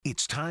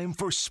It's time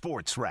for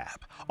Sports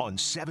Wrap on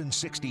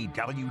 760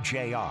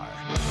 WJR.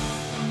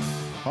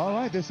 All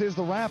right, this is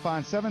the wrap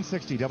on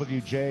 760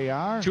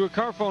 WJR. To a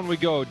car phone we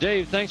go.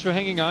 Dave, thanks for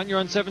hanging on. You're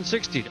on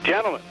 760.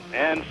 Gentlemen,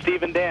 and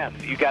Steve and Dan,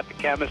 you got the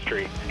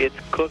chemistry. It's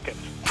cooking.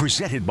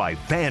 Presented by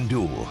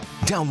FanDuel.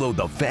 Download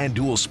the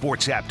FanDuel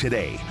Sports app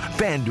today.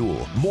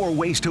 FanDuel, more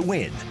ways to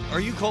win.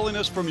 Are you calling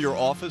us from your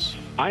office?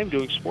 I'm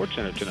doing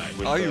SportsCenter tonight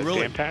with Are you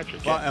really? Dan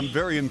Patrick. Well, Yes. I'm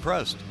very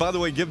impressed. By the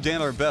way, give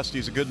Dan our best.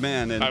 He's a good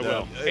man. And, I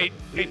will. Hey,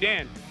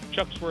 Dan,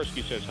 Chuck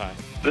Swirsky says hi.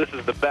 This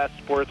is the best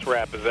sports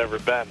rap has ever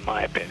been, in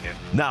my opinion.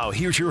 Now,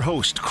 here's your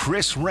host,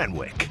 Chris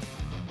Renwick.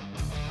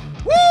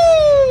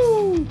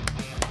 Woo!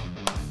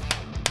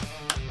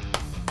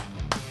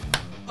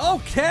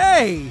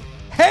 Okay.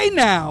 Hey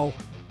now.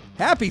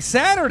 Happy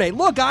Saturday.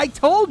 Look, I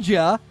told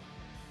you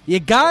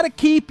got to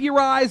keep your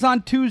eyes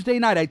on Tuesday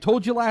night. I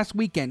told you last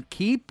weekend,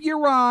 keep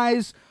your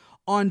eyes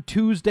on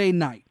Tuesday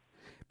night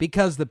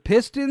because the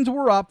Pistons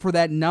were up for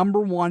that number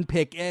one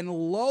pick. And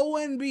lo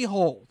and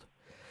behold,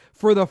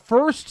 for the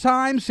first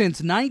time since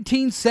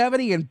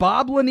 1970 and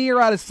Bob Lanier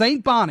out of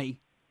St.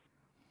 Bonnie,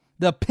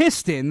 the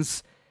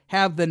Pistons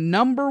have the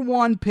number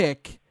one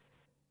pick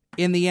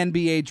in the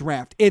NBA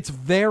draft. It's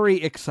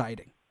very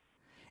exciting.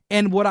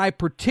 And what I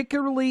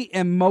particularly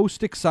am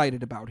most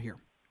excited about here,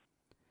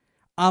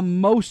 I'm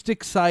most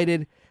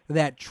excited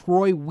that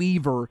Troy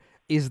Weaver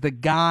is the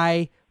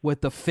guy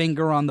with the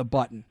finger on the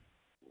button.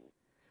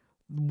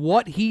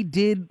 What he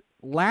did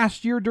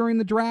last year during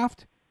the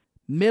draft,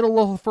 middle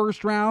of the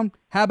first round,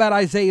 how about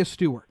Isaiah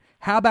Stewart?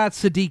 How about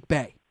Sadiq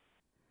Bey?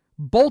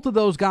 Both of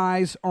those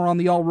guys are on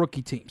the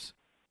all-rookie teams.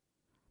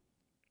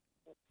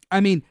 I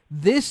mean,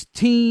 this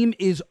team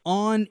is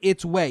on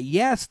its way.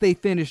 Yes, they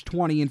finished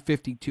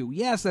 20-52.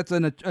 Yes, that's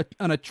an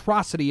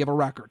atrocity of a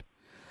record.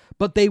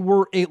 But they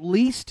were at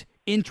least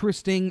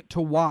interesting to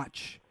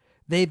watch.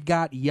 They've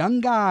got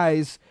young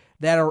guys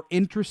that are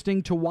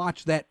interesting to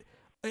watch that,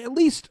 at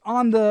least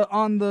on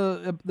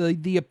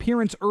the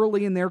appearance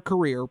early in their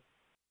career,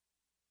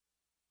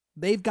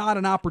 they've got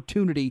an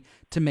opportunity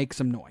to make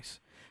some noise.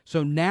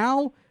 So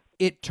now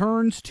it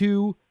turns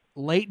to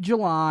late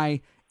July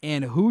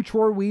and who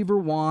Troy Weaver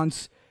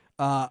wants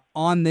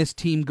on this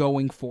team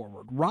going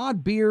forward.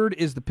 Rod Beard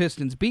is the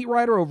Pistons beat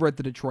writer over at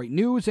the Detroit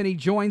News, and he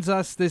joins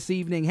us this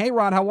evening. Hey,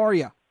 Rod, how are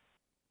you?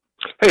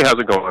 Hey, how's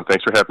it going?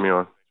 Thanks for having me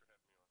on.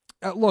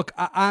 Look,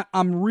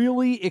 I'm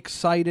really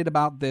excited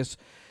about this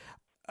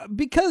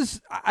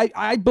because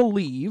I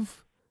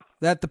believe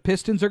that the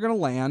Pistons are going to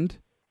land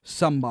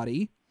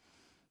somebody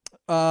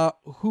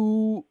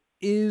who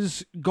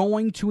is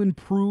going to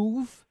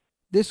improve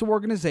this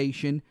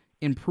organization,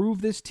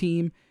 improve this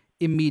team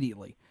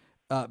immediately.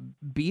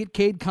 Be it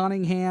Cade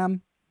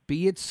Cunningham,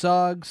 be it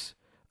Suggs,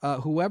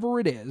 whoever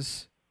it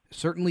is,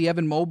 certainly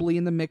Evan Mobley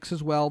in the mix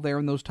as well there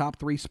in those top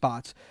three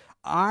spots.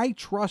 I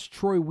trust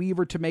Troy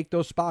Weaver to make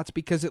those spots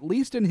because at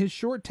least in his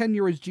short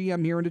tenure as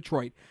GM here in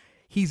Detroit,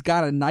 he's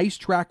got a nice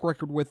track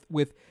record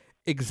with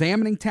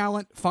examining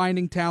talent,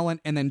 finding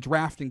talent, and then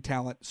drafting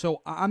talent.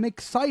 So I'm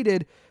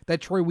excited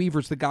that Troy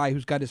Weaver's the guy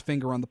who's got his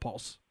finger on the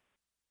pulse.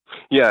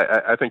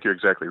 Yeah, I think you're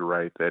exactly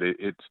right. That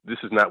this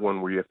is not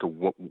one where you have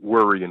to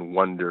worry and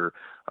wonder.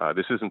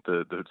 This isn't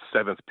the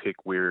seventh pick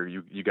where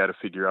you got to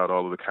figure out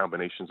all of the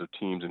combinations of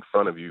teams in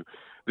front of you.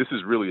 This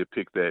is really a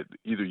pick that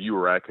either you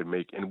or I could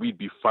make, and we'd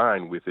be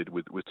fine with it,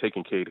 with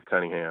taking Cade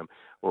Cunningham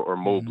or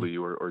Mobley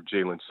or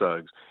Jalen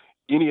Suggs.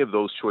 Any of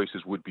those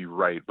choices would be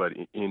right, but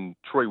in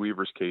Troy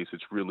Weaver's case,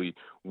 it's really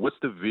what's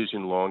the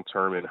vision long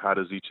term and how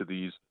does each of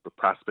these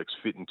prospects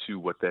fit into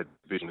what that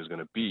vision is going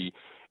to be.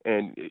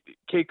 And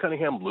Cade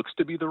Cunningham looks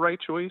to be the right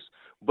choice,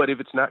 but if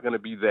it's not going to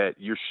be that,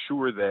 you're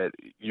sure that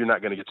you're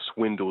not going to get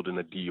swindled in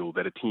a deal,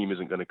 that a team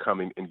isn't going to come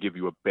in and give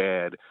you a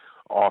bad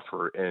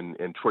offer, and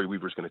Troy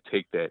Weaver's going to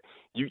take that.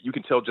 You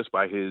can tell just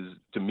by his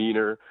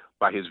demeanor,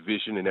 by his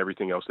vision and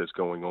everything else that's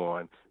going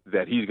on,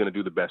 that he's going to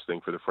do the best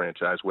thing for the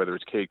franchise, whether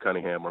it's Cade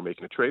Cunningham or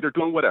making a trade or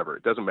doing whatever.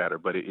 It doesn't matter.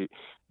 But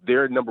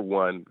they're number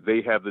one.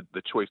 They have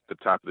the choice at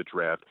the top of the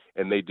draft,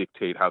 and they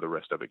dictate how the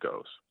rest of it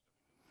goes.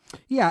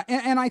 Yeah,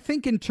 and I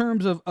think in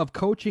terms of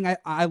coaching,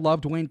 I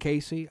love Dwayne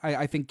Casey.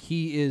 I think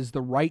he is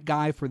the right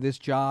guy for this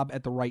job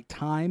at the right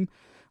time.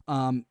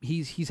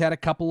 He's had a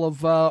couple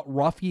of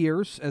rough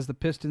years as the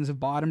Pistons have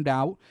bottomed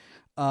out.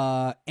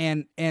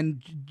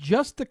 And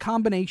just the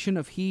combination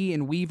of he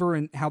and Weaver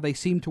and how they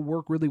seem to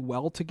work really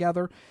well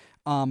together,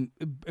 and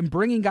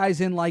bringing guys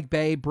in like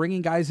Bey,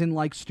 bringing guys in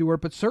like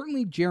Stewart, but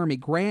certainly Jeremy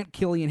Grant,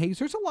 Killian Hayes.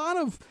 There's a lot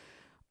of,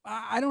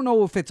 I don't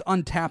know if it's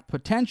untapped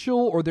potential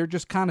or they're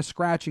just kind of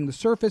scratching the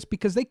surface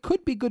because they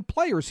could be good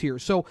players here.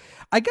 So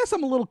I guess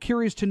I'm a little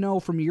curious to know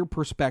from your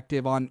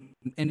perspective on,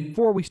 and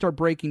before we start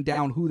breaking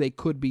down who they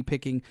could be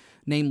picking,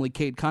 namely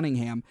Cade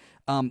Cunningham,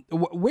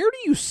 where do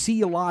you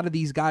see a lot of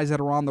these guys that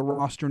are on the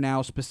roster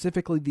now,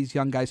 specifically these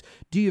young guys?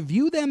 Do you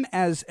view them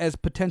as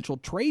potential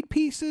trade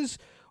pieces,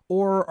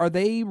 or are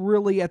they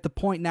really at the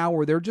point now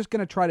where they're just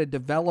going to try to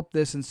develop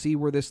this and see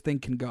where this thing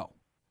can go?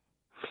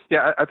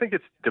 Yeah, I think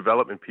it's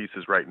development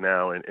pieces right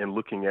now and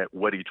looking at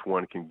what each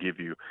one can give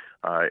you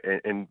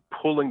and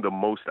pulling the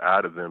most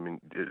out of them. And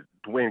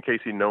Dwayne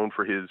Casey, known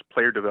for his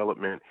player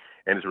development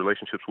and his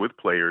relationships with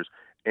players.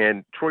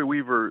 And Troy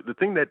Weaver, the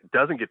thing that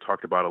doesn't get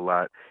talked about a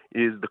lot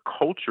is the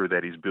culture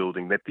that he's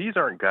building, that these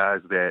aren't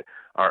guys that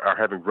are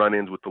having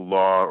run-ins with the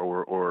law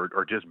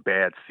or just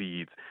bad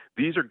seeds.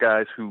 These are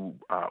guys who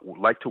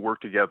like to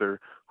work together,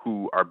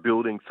 who are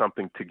building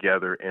something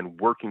together and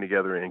working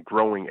together and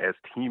growing as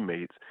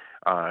teammates.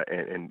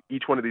 And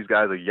each one of these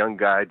guys, a young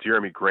guy,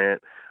 Jeremy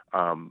Grant,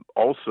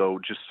 also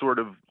just sort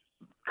of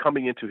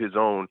coming into his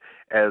own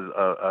as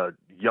a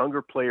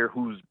younger player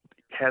who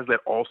has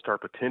that all-star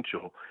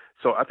potential.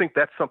 So I think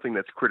that's something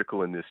that's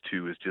critical in this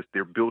too, is just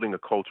they're building a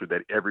culture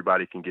that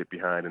everybody can get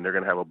behind, and they're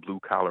going to have a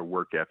blue-collar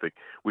work ethic,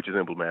 which is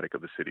emblematic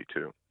of the city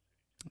too.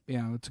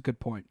 Yeah, that's a good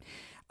point.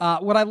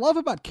 What I love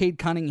about Cade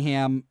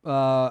Cunningham,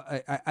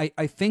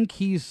 I think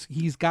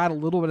he's got a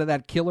little bit of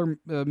that killer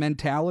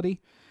mentality,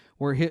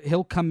 where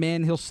he'll come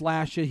in, he'll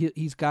slash it.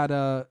 He's got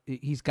a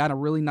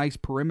really nice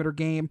perimeter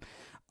game.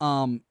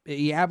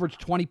 He averaged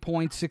 20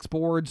 points, 6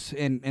 boards,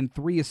 and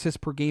 3 assists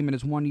per game in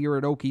his 1 year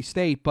at Okie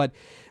State. But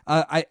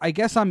I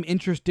guess I'm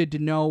interested to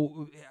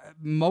know,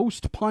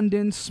 most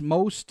pundits,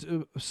 most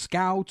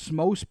scouts,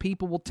 most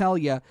people will tell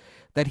you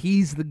that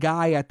he's the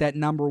guy at that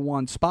number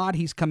 1 spot.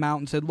 He's come out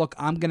and said, look,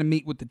 I'm going to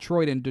meet with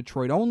Detroit and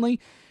Detroit only.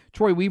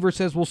 Troy Weaver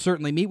says we'll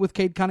certainly meet with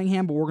Cade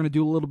Cunningham, but we're going to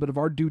do a little bit of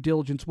our due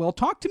diligence. Well,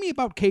 talk to me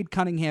about Cade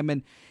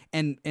Cunningham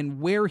and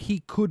where he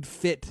could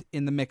fit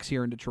in the mix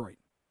here in Detroit.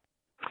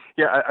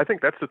 Yeah, I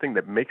think that's the thing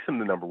that makes him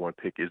the number 1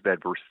 pick, is that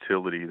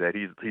versatility, that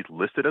he's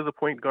listed as a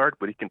point guard,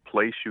 but he can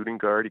play shooting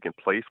guard. He can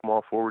play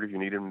small forward if you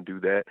need him to do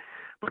that.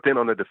 But then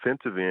on the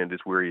defensive end is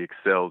where he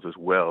excels as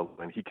well,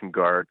 and he can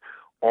guard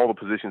all the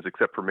positions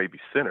except for maybe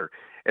center.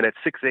 And at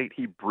 6'8",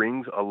 he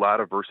brings a lot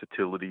of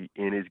versatility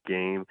in his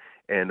game.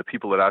 And the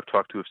people that I've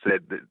talked to have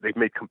said that they've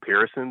made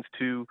comparisons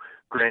to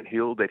Grant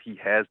Hill, that he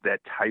has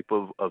that type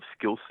of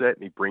skill set,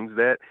 and he brings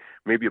that.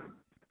 Maybe a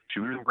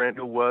shooter than Grant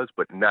Hill was,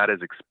 but not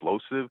as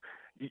explosive.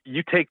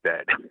 You take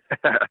that.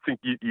 I think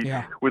you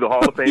with a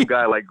Hall of Fame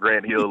guy like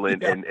Grant Hill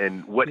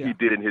and what he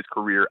did in his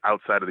career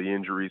outside of the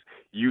injuries,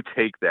 you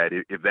take that.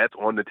 If that's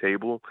on the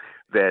table,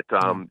 that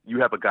you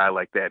have a guy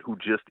like that who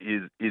just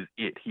is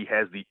it. He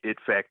has the it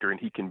factor, and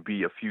he can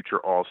be a future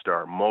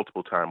All-Star,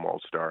 multiple-time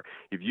All-Star.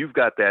 If you've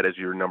got that as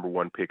your number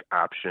 1 pick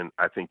option,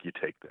 I think you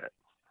take that.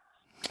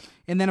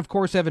 And then, of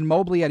course, Evan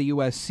Mobley out of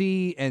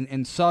USC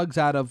and Suggs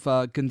out of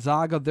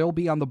Gonzaga, they'll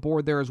be on the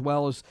board there, as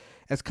well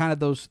as kind of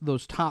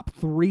those top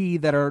 3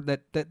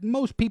 that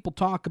most people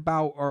talk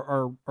about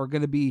are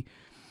going to be,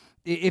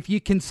 if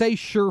you can say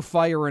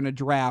surefire in a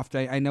draft.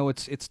 I know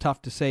it's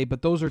tough to say,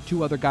 but those are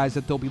 2 other guys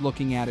that they'll be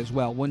looking at as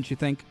well, wouldn't you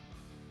think?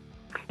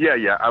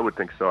 Yeah, I would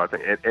think so. I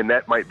think, and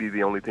that might be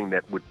the only thing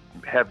that would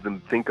have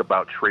them think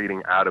about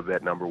trading out of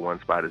that number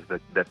 1 spot, is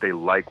that they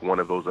like one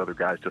of those other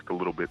guys just a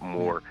little bit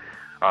more.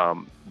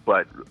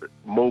 But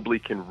Mobley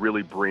can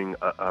really bring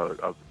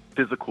a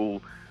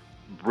physical,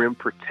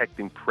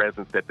 rim-protecting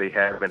presence that they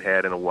haven't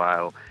had in a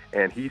while,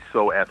 and he's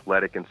so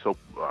athletic and so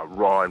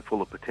raw and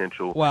full of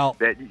potential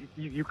that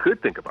you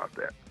could think about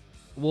that.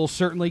 We'll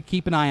certainly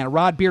keep an eye on it.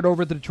 Rod Beard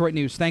over at the Detroit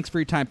News. Thanks for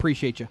your time.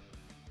 Appreciate you.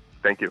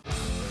 Thank you.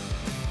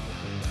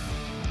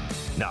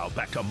 Now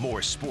back to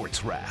more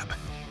Sports Wrap.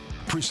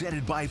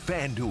 Presented by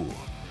FanDuel.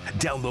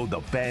 Download the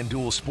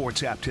FanDuel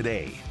Sports app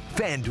today.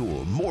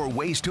 FanDuel, more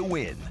ways to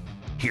win.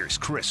 Here's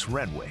Chris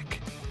Renwick.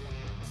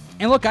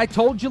 And look, I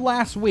told you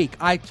last week.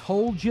 I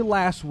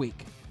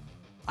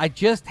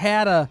just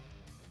had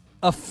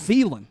a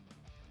feeling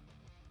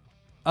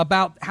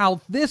about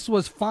how this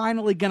was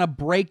finally going to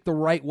break the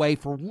right way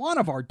for one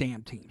of our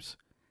damn teams.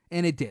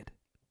 And it did.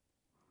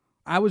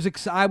 I was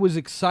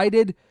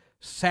excited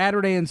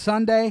Saturday and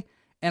Sunday,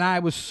 and I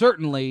was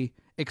certainly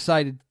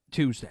excited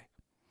Tuesday.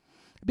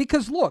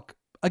 Because look,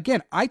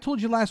 again, I told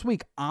you last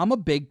week, I'm a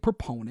big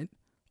proponent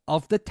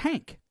of the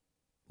tank.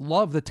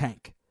 Love the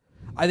tank.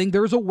 I think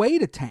there's a way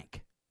to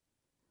tank.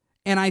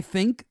 And I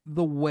think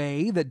the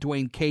way that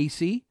Dwayne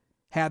Casey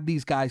had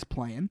these guys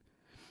playing,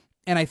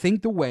 and I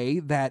think the way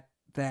that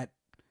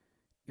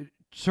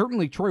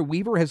certainly Troy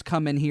Weaver has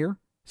come in here,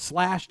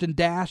 slashed and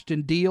dashed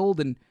and dealed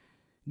and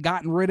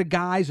gotten rid of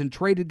guys and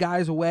traded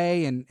guys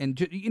away, and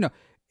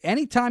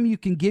anytime you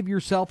can give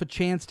yourself a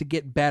chance to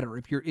get better,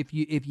 if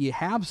you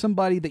have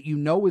somebody that you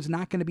know is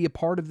not going to be a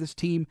part of this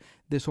team,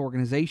 this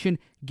organization,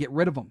 get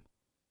rid of them.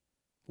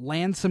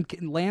 Land some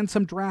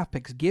draft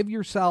picks. Give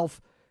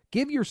yourself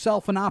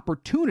an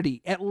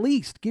opportunity, at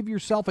least give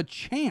yourself a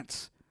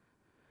chance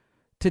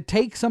to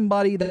take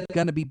somebody that's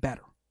going to be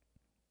better.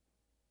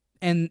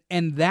 And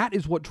that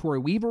is what Troy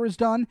Weaver has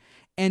done,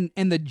 and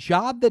the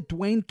job that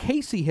Dwayne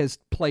Casey has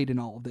played in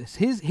all of this,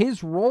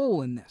 his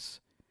role in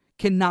this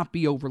cannot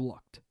be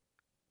overlooked.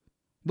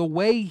 The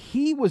way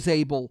he was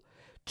able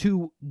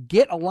to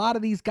get a lot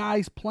of these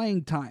guys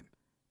playing time.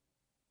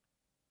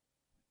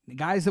 The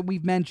guys that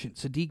we've mentioned,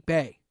 Saddiq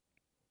Bey,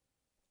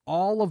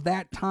 all of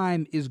that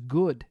time is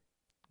good.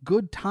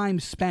 Good time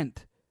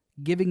spent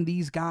giving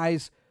these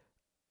guys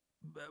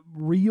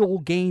real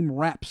game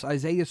reps.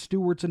 Isaiah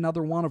Stewart's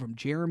another one of them.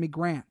 Jeremy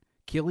Grant,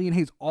 Killian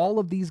Hayes. All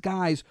of these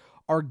guys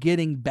are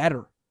getting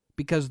better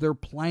because they're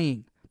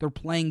playing. They're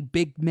playing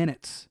big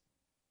minutes.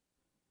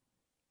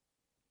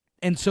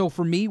 And so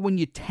for me, when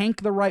you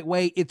tank the right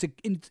way, it's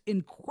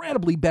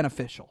incredibly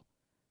beneficial.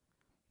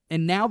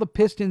 And now the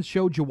Pistons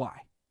showed you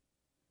why.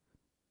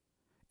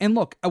 And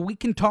look, we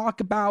can talk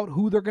about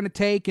who they're going to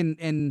take,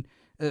 and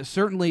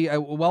certainly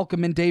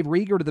welcome in Dave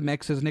Rieger to the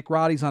mix as Nick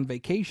Roddy's on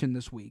vacation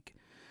this week.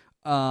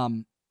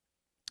 But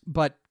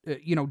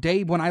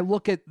Dave, when I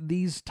look at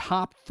these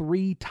top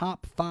 3,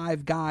 top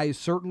 5 guys,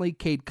 certainly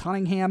Cade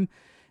Cunningham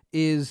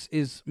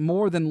is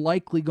more than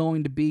likely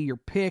going to be your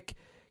pick.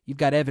 You've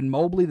got Evan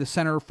Mobley, the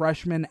center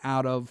freshman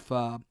out of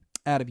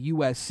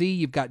USC.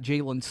 You've got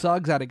Jalen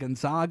Suggs out of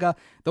Gonzaga.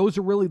 Those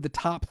are really the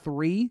top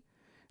 3.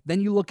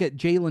 Then you look at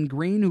Jalen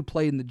Green, who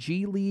played in the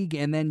G League,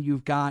 and then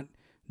you've got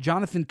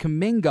Jonathan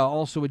Kuminga,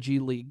 also a G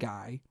League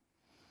guy,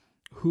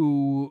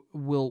 who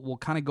will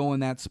kind of go in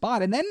that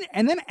spot. And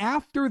then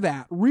after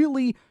that,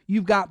 really,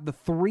 you've got the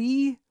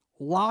 3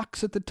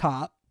 locks at the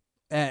top,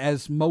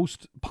 as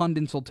most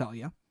pundits will tell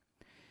you.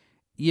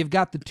 You've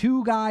got the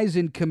 2 guys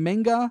in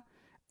Kuminga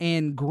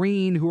and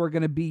Green, who are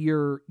going to be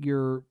your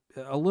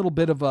a little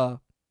bit of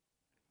a,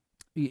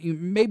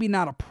 maybe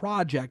not a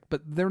project,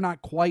 but they're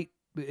not quite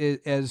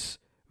as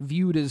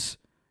viewed as,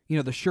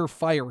 the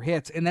surefire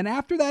hits. And then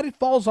after that, it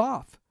falls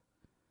off.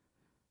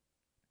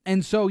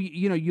 And so,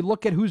 you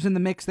look at who's in the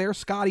mix there.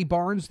 Scotty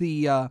Barnes,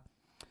 the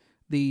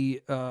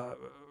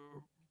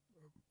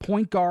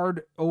point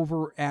guard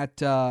over at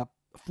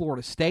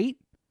Florida State.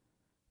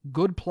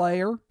 Good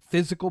player,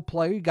 physical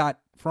player. You got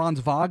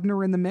Franz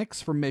Wagner in the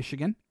mix from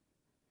Michigan.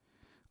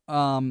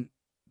 But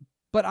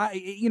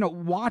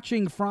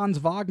watching Franz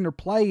Wagner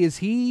play, is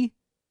he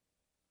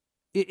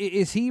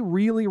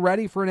really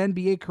ready for an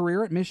NBA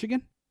career at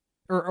Michigan?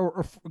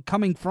 Or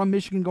coming from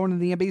Michigan going to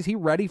the NBA, is he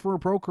ready for a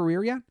pro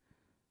career yet?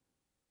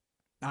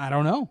 I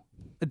don't know.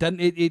 It doesn't.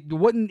 It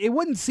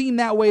wouldn't seem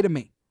that way to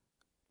me,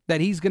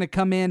 that he's going to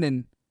come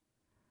in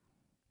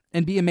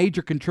and be a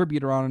major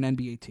contributor on an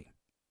NBA team.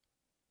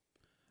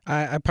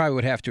 I probably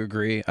would have to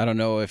agree. I don't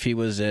know if he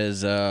was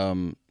as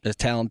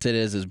talented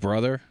as his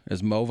brother,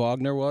 as Mo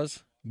Wagner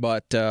was,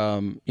 but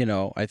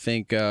I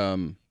think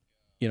he'll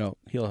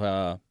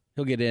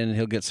get in, and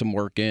he'll get some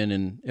work in,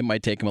 and it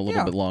might take him a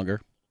little bit longer.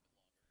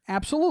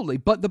 Absolutely,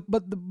 but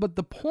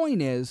the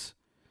point is,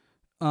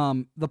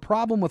 the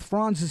problem with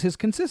Franz is his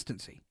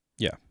consistency.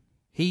 Yeah,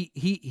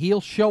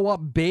 he'll show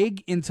up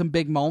big in some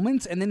big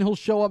moments, and then he'll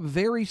show up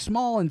very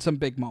small in some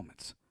big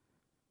moments.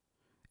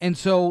 And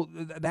so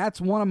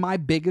that's one of my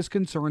biggest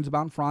concerns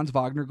about Franz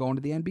Wagner going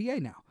to the NBA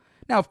now.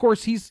 Now, of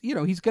course, he's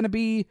going to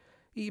be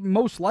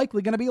most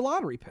likely going to be a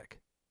lottery pick.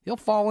 He'll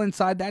fall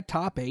inside that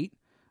top 8.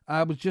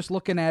 I was just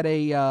looking at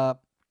a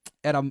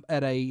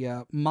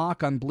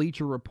mock on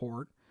Bleacher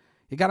Report.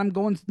 You got him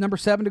going number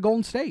 7 to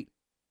Golden State.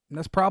 And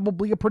that's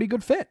probably a pretty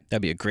good fit.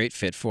 That'd be a great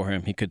fit for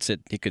him. He could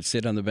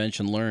sit on the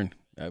bench and learn.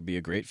 That'd be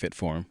a great fit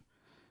for him.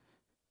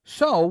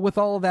 So, with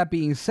all of that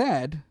being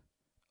said,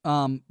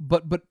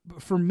 but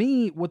for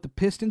me, what the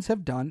Pistons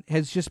have done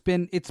has just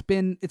been it's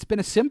been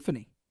a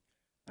symphony.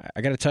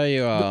 I got to tell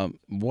you,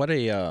 what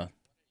a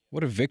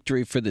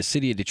victory for the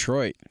city of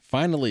Detroit.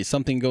 Finally,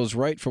 something goes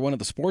right for one of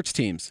the sports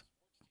teams.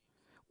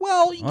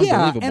 Well,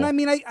 yeah, and I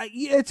mean,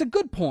 it's a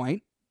good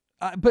point.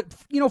 But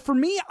for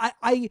me,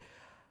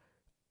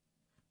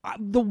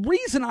 the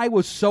reason I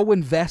was so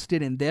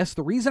invested in this,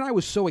 the reason I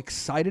was so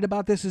excited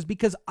about this, is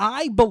because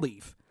I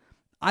believe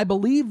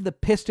the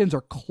Pistons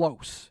are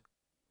close.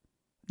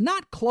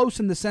 Not close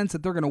in the sense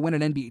that they're going to win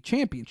an NBA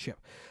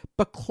championship,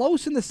 but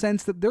close in the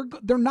sense that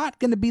they're not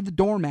going to be the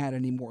doormat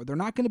anymore. They're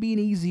not going to be an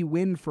easy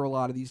win for a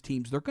lot of these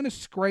teams. They're going to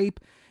scrape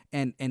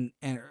and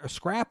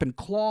scrap and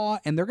claw,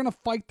 and they're going to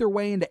fight their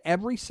way into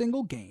every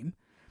single game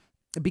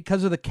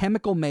because of the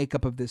chemical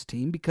makeup of this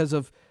team, because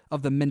of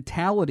the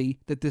mentality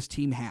that this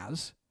team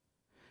has.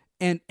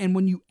 And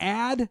when you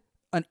add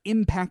an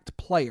impact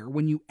player,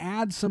 when you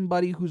add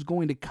somebody who's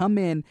going to come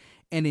in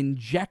and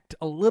inject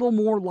a little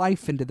more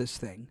life into this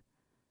thing,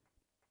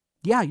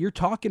 yeah, you're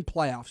talking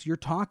playoffs. You're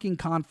talking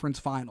conference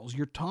finals.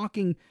 You're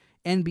talking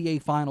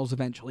NBA finals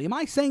eventually. Am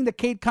I saying that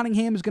Cade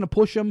Cunningham is going to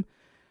push them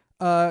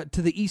to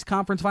the East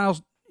Conference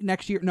Finals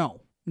next year? No,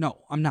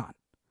 I'm not.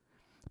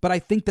 But I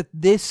think that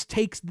this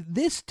takes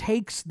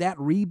that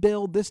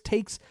rebuild. This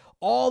takes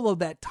all of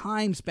that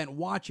time spent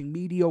watching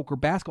mediocre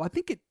basketball. I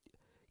think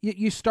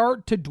you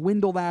start to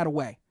dwindle that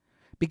away,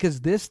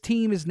 because this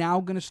team is now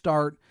going to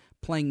start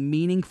playing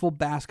meaningful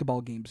basketball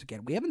games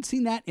again. We haven't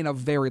seen that in a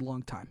very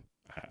long time.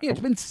 Yeah, it's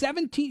been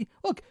 17.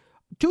 Look,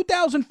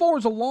 2004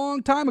 is a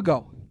long time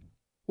ago.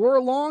 We're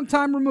a long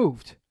time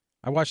removed.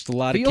 I watched a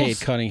lot of Cade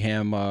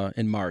Cunningham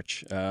in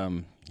March.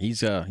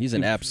 He's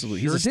an absolute.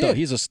 He's a stud.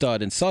 He's a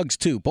stud, and Suggs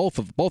too. Both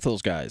of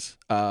those guys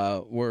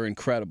were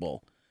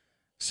incredible.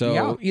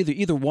 So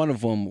either one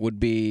of them would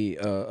be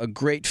a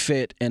great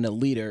fit and a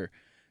leader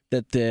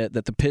that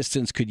the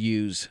Pistons could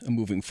use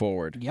moving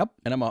forward. Yep.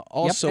 And I'm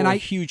also a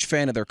huge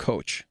fan of their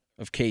coach,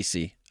 of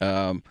Casey.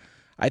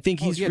 I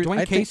think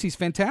Dwayne Casey's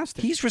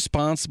fantastic. He's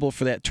responsible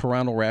for that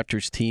Toronto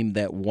Raptors team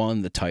that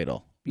won the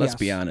title. Let's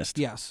be honest.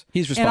 Yes.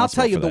 He's responsible. And I'll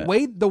tell you,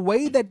 for the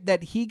way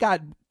that he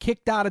got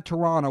kicked out of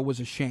Toronto was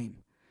a shame.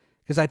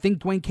 Because I think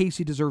Dwayne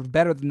Casey deserved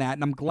better than that,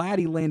 and I'm glad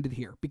he landed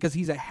here because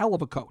he's a hell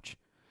of a coach.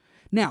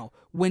 Now,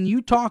 when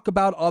you talk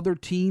about other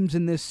teams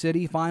in this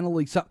city,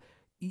 finally,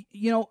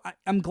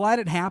 I'm glad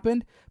it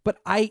happened, but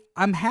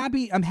I'm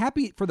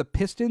happy for the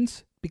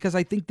Pistons because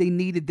I think they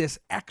needed this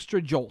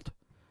extra jolt.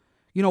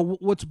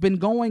 What's been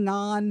going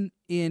on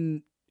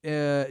in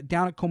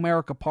down at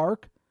Comerica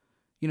Park,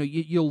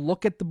 you'll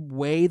look at the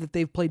way that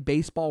they've played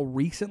baseball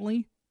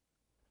recently.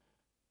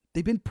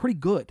 They've been pretty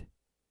good.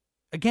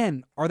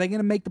 Again, are they going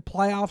to make the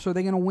playoffs? Are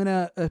they going to win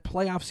a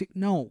playoff season?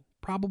 No,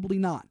 probably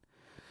not.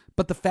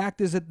 But the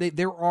fact is that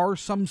there are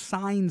some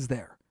signs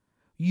there.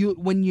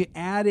 When you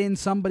add in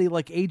somebody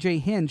like A.J.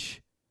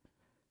 Hinch,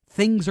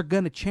 things are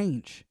going to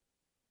change.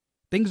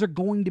 Things are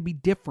going to be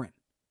different.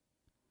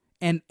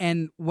 And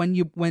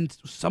when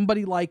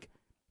somebody like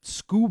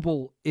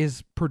Skubal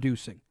is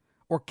producing,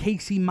 or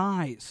Casey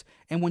Mize,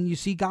 and when you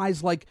see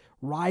guys like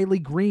Riley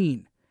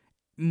Green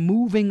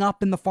moving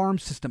up in the farm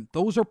system,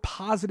 those are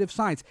positive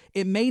signs.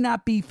 It may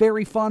not be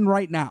very fun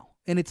right now,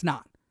 and it's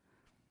not.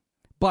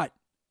 But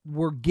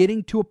we're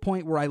getting to a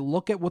point where I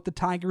look at what the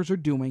Tigers are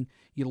doing.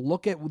 You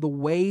look at the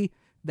way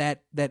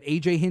that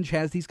A.J. Hinch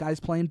has these guys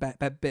playing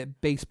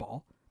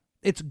baseball.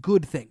 It's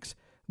good things.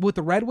 With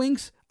the Red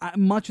Wings,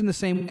 much in the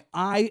same way,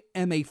 I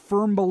am a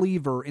firm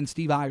believer in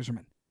Steve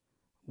Yzerman.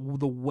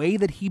 The way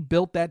that he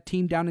built that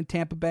team down in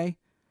Tampa Bay,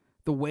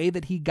 the way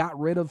that he got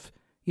rid of,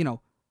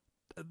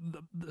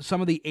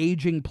 some of the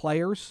aging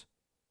players,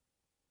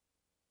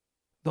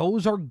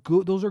 those are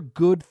good. Those are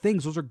good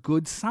things. Those are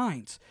good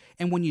signs.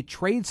 And when you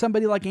trade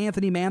somebody like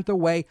Anthony Mantha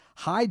away,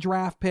 high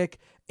draft pick,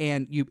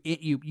 and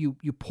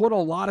you put a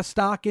lot of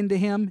stock into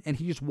him, and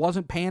he just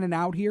wasn't panning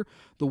out here.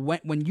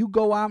 When you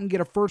go out and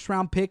get a first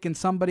round pick and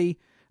somebody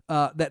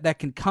that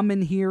can come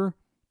in here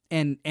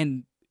and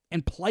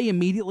play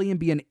immediately and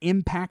be an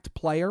impact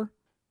player,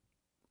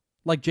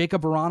 like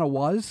Jacob Vrana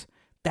was,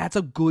 that's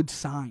a good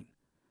sign.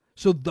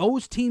 So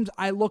those teams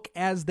I look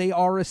as they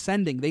are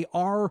ascending. They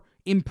are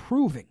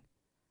improving.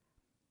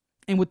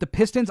 And with the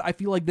Pistons, I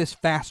feel like this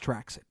fast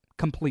tracks it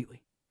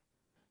completely.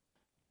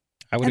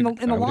 The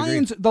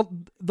Lions, agree.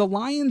 The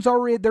Lions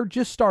they're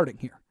just starting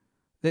here.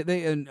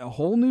 They a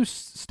whole new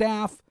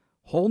staff,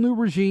 whole new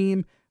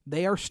regime.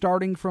 They are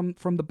starting from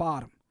the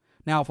bottom.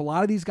 Now, if a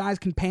lot of these guys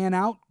can pan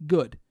out,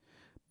 good.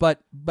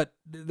 But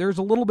there's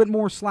a little bit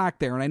more slack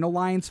there, and I know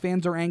Lions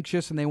fans are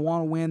anxious and they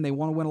want to win. They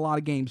want to win a lot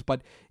of games,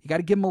 but you got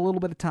to give them a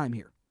little bit of time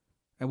here.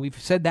 And we've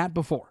said that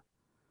before.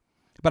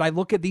 But I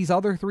look at these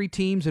other three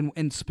teams,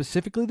 and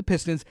specifically the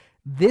Pistons,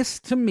 this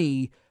to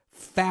me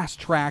fast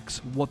tracks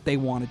what they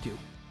want to do.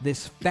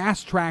 This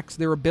fast tracks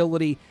their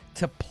ability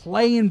to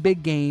play in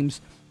big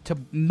games, to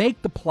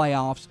make the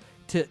playoffs,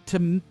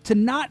 to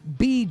not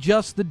be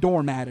just the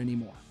doormat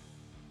anymore.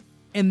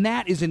 And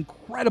that is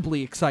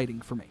incredibly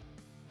exciting for me.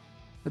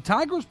 The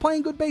Tigers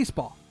playing good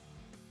baseball.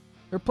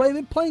 They've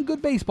been playing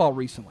good baseball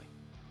recently.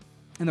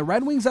 And the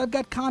Red Wings I've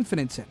got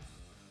confidence in.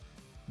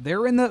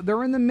 They're in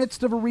the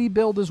midst of a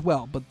rebuild as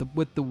well. But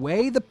with the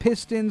way the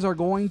Pistons are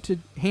going to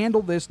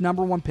handle this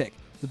number one pick,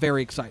 it's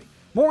very exciting.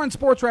 More on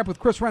Sports Wrap with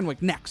Chris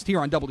Renwick next here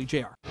on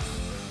WJR.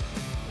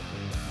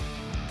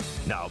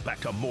 Now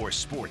back to more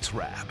Sports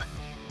Wrap.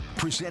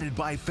 Presented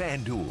by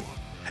FanDuel.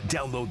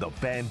 Download the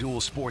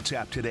FanDuel Sports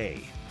app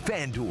today.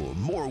 FanDuel,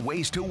 more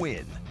ways to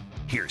win.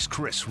 Here's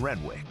Chris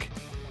Renwick.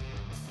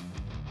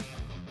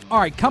 All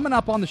right, coming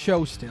up on the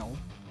show still,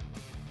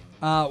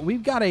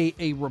 we've got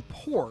a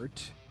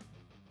report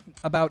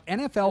about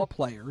NFL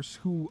players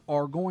who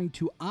are going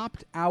to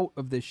opt out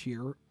of this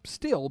year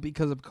still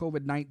because of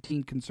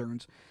COVID-19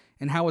 concerns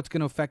and how it's going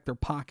to affect their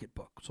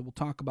pocketbook. So we'll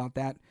talk about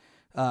that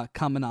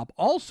coming up.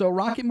 Also,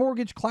 Rocket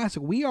Mortgage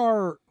Classic.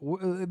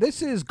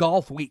 This is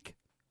golf week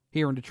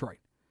here in Detroit.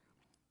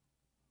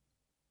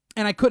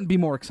 And I couldn't be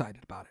more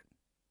excited about it.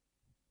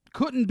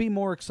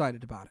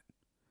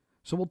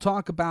 So we'll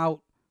talk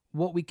about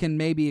what we can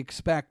maybe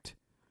expect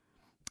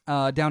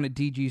down at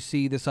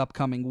DGC this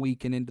upcoming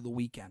week and into the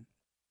weekend.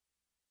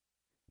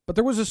 But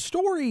there was a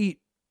story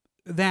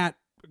that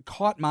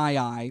caught my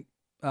eye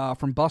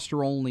from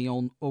Buster Olney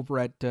over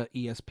at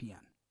ESPN.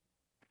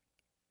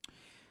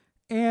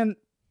 And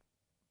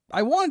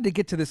I wanted to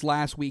get to this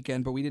last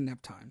weekend, but we didn't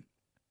have time.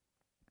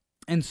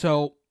 And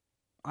so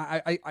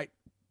I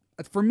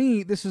for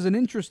me, this is an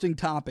interesting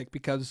topic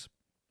because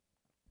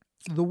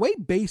the way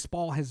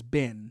baseball has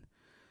been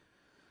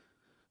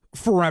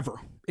forever,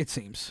 it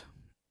seems.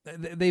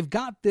 They've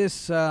got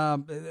this.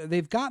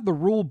 They've got the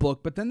rule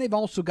book, but then they've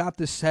also got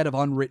this set of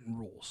unwritten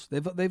rules.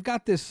 They've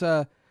got this,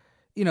 the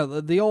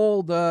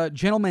old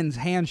gentleman's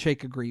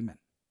handshake agreement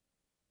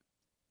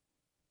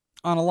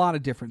on a lot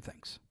of different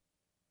things.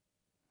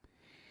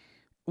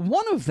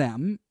 One of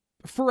them,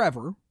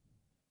 forever,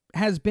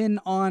 has been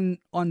on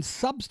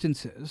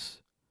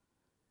substances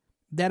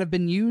that have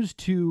been used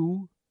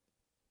to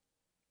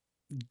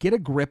get a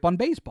grip on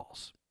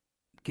baseballs,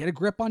 get a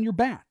grip on your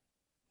bat.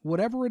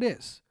 whatever it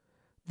is,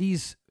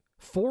 these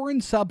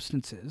foreign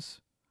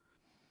substances,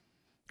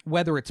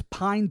 whether it's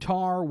pine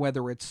tar,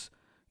 whether it's,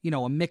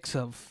 a mix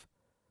of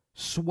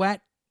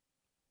sweat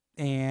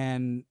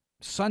and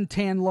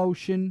suntan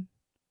lotion,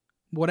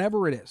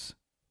 whatever it is,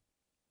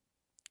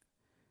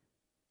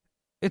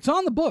 it's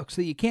on the books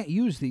that you can't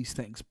use these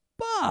things.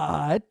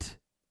 But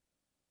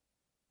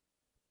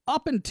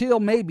up until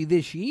maybe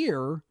this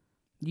year,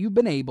 you've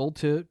been able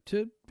to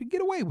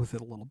get away with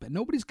it a little bit.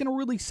 Nobody's going to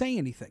really say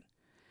anything.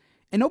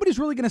 And nobody's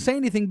really going to say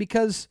anything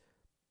because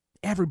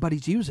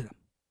everybody's using them.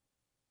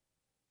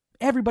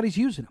 Everybody's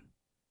using them.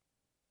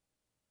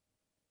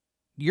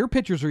 Your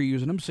pitchers are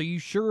using them, so you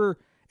sure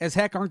as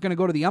heck aren't going to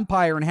go to the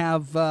umpire and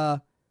have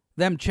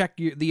them check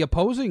the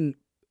opposing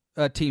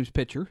team's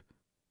pitcher,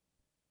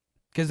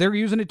 because they're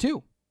using it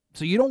too.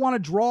 So you don't want to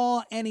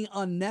draw any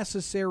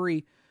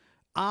unnecessary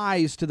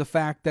eyes to the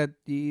fact that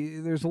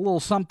there's a little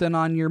something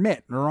on your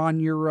mitt or on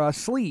your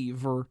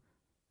sleeve or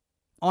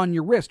on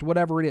your wrist,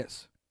 whatever it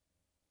is.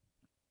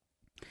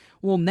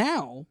 Well,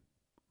 now,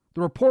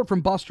 the report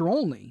from Buster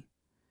Olney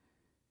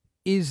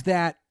is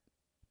that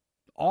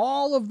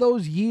all of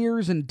those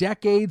years and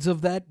decades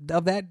of that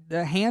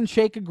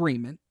handshake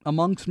agreement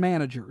amongst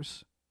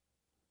managers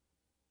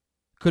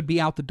could be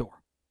out the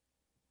door.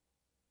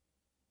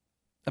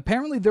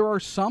 Apparently, there are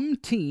some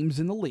teams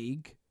in the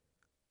league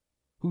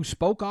who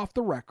spoke off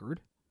the record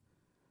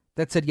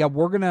that said, "Yeah,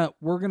 we're gonna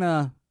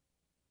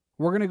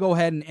go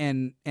ahead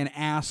and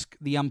ask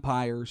the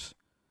umpires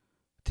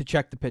to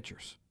check the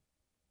pitchers.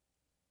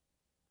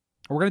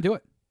 We're gonna do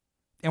it,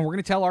 and we're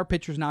gonna tell our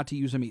pitchers not to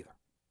use them either."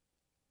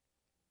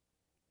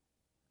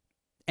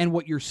 And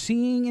what you're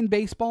seeing in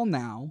baseball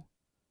now,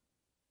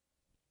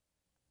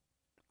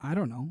 I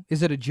don't know,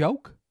 is it a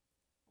joke?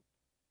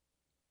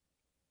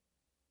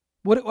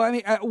 What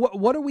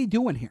are we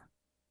doing here?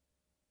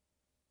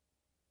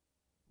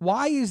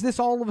 Why is this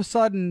all of a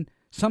sudden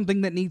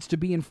something that needs to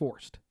be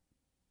enforced?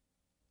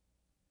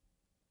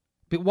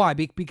 But why?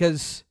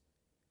 Because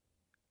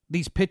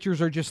these pitchers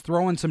are just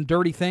throwing some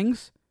dirty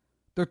things?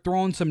 They're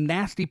throwing some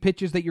nasty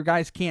pitches that your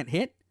guys can't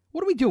hit?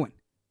 What are we doing?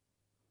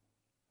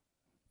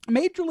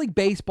 Major League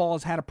Baseball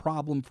has had a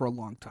problem for a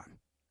long time.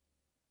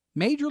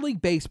 Major League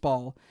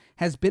Baseball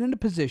has been in a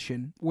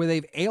position where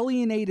they've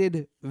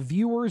alienated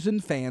viewers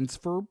and fans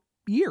for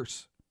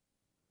years.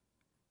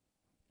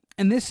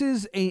 And this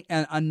is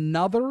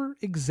another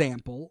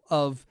example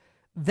of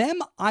them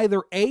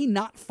either A,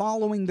 not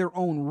following their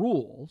own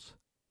rules,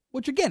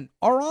 which again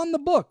are on the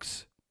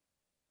books,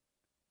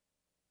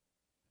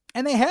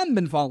 and they haven't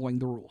been following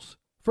the rules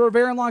for a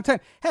very long time.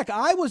 Heck,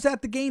 I was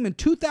at the game in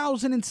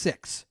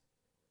 2006.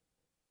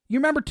 You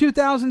remember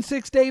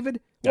 2006,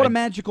 David? What a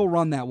magical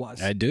run that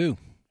was. I do.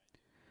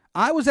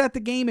 I was at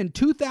the game in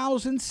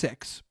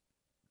 2006.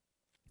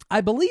 I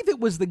believe it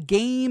was the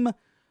game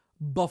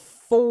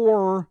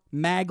before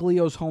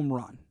Maglio's home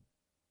run.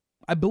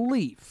 I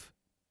believe.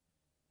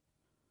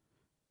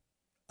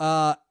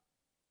 And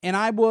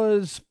I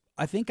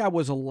think I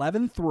was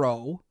 11th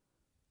row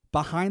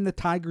behind the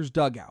Tigers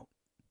dugout.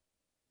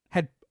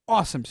 Had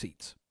awesome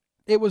seats.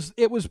 It was,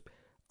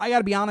 I got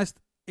to be honest,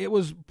 it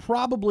was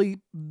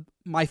probably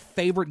my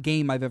favorite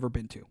game I've ever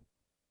been to.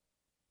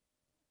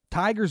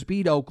 Tigers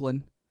beat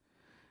Oakland.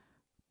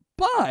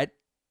 But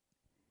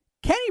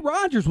Kenny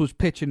Rogers was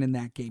pitching in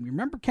that game. You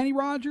remember Kenny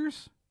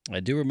Rogers?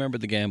 I do remember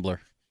the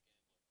gambler.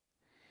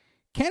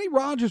 Kenny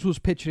Rogers was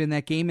pitching in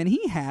that game, and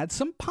he had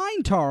some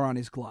pine tar on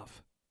his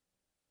glove.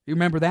 You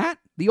remember that?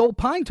 The old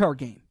pine tar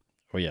game.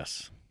 Oh,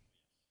 yes.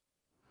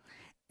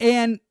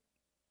 And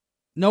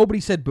nobody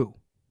said boo.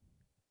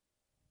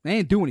 They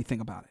didn't do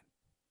anything about it.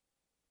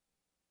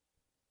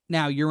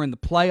 Now, you're in the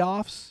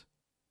playoffs.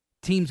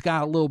 Team's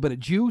got a little bit of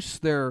juice.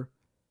 They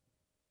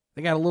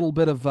got a little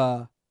bit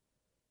of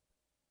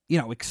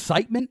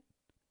excitement,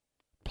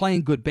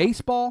 playing good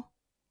baseball.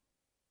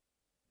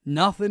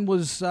 Nothing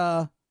was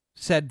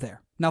said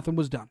there. Nothing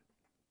was done.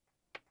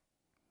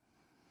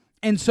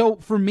 And so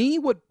for me,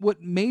 what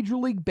Major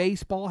League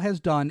Baseball has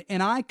done,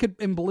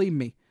 and believe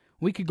me,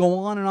 we could go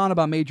on and on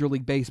about Major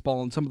League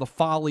Baseball and some of the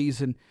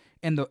follies and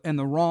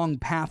the wrong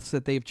paths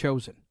that they've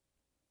chosen.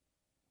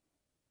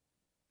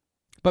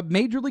 But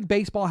Major League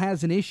Baseball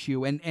has an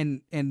issue,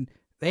 and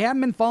they haven't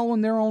been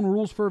following their own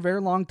rules for a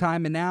very long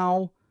time, and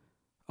now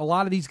a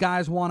lot of these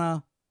guys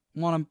want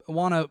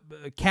to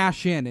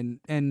cash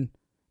in and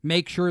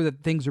make sure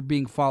that things are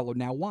being followed.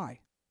 Now, why?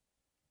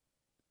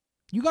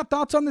 You got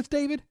thoughts on this,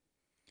 David?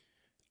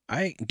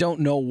 I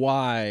don't know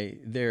why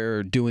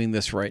they're doing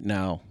this right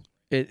now.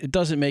 It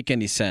doesn't make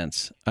any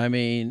sense. I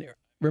mean,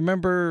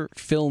 remember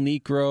Phil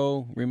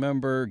Niekro?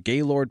 Remember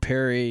Gaylord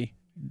Perry?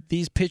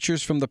 These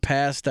pitchers from the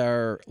past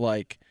are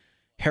like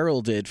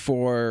heralded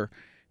for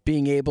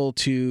being able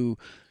to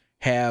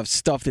have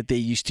stuff that they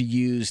used to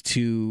use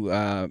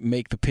to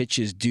make the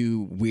pitches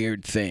do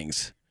weird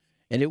things.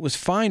 And it was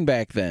fine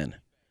back then.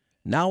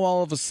 Now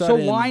all of a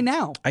sudden... So why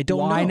now? I don't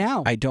know. Why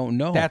now? I don't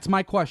know. That's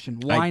my question.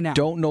 Why now? I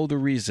don't know the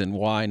reason.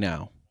 Why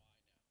now?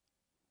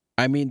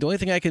 I mean, the only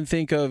thing I can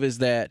think of is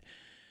that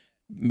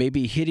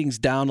maybe hitting's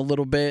down a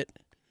little bit,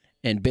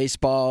 and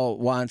baseball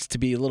wants to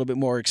be a little bit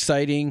more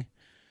exciting,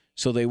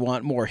 so they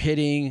want more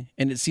hitting,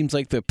 and it seems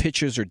like the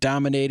pitchers are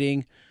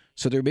dominating,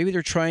 so maybe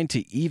they're trying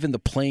to even the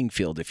playing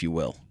field, if you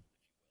will.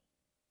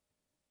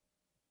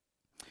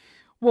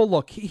 Well,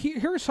 look,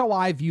 here's how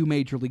I view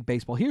Major League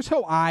Baseball. Here's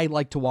how I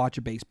like to watch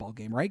a baseball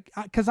game, right?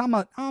 Because I'm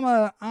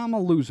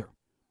a loser.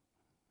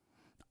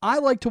 I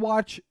like to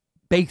watch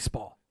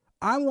baseball.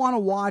 I want to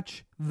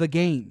watch the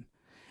game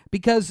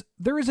because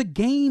there is a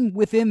game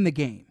within the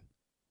game.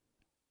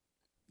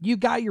 You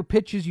got your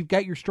pitches, you've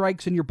got your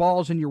strikes and your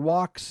balls and your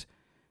walks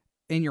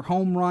and your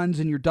home runs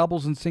and your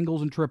doubles and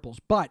singles and triples.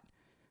 But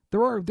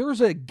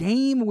there's a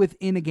game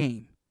within a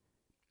game.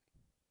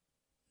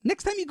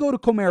 Next time you go to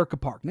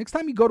Comerica Park, next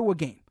time you go to a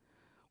game,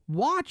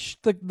 watch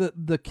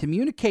the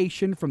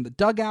communication from the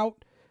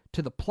dugout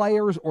to the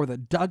players, or the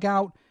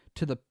dugout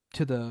to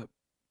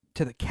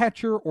the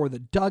catcher, or the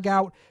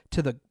dugout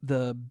to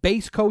the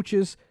base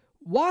coaches.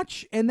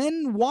 Watch, and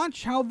then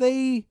watch how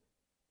they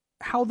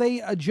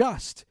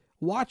adjust.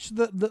 Watch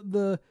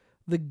the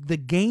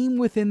game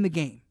within the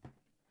game.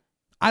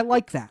 I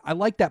like that. I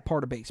like that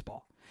part of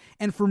baseball.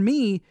 And for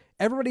me,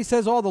 everybody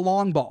says, "Oh, the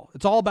long ball.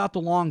 It's all about the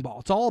long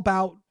ball. It's all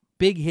about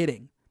big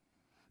hitting."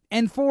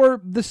 And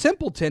for the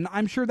simpleton,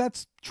 I'm sure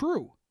that's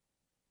true.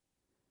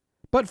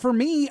 But for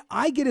me,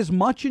 I get as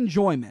much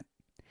enjoyment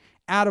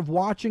out of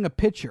watching a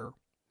pitcher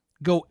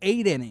go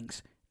 8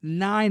 innings,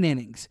 9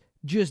 innings,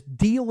 just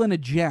dealing a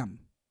gem,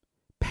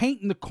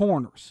 painting the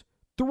corners,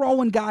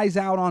 throwing guys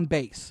out on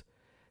base.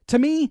 To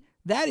me,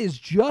 that is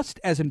just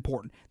as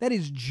important. That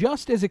is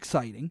just as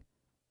exciting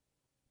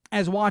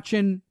as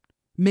watching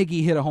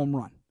Miggy hit a home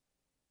run,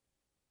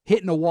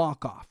 hitting a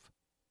walk-off.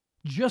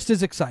 Just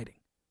as exciting.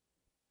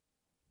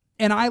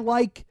 And I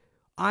like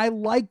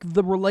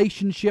the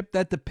relationship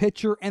that the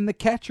pitcher and the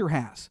catcher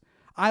has.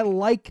 I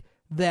like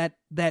that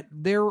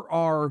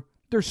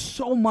there's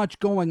so much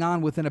going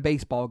on within a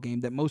baseball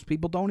game that most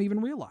people don't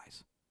even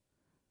realize.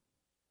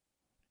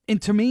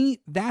 And to me,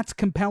 that's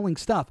compelling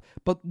stuff.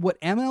 But what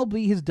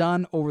MLB has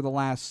done over the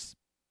last,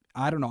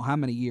 I don't know how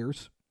many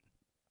years.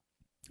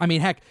 I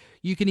mean, heck,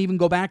 you can even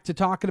go back to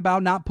talking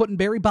about not putting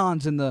Barry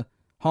Bonds in the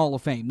Hall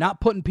of Fame,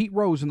 not putting Pete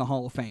Rose in the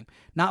Hall of Fame,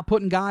 not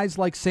putting guys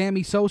like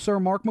Sammy Sosa or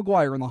Mark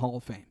McGwire in the Hall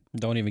of Fame.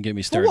 Don't even get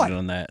me started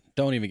on that.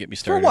 Don't even get me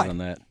started on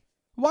that.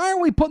 Why are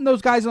we putting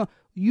those guys on?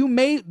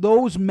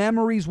 Those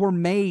memories were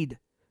made.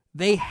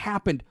 They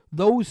happened.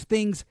 Those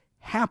things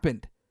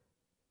happened.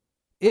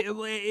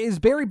 Is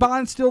Barry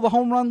Bonds still the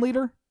home run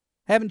leader?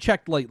 Haven't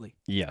checked lately.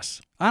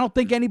 Yes. I don't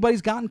think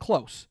anybody's gotten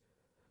close.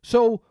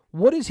 So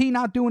what is he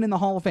not doing in the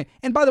Hall of Fame?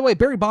 And by the way,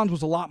 Barry Bonds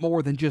was a lot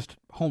more than just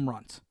home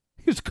runs.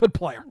 He was a good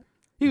player.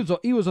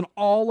 He was an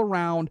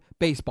all-around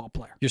baseball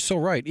player. You're so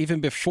right. Even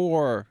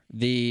before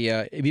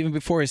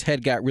his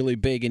head got really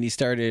big and he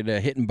started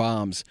hitting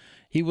bombs,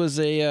 he was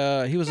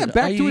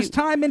back to his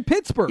time in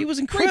Pittsburgh. He was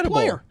incredible. Great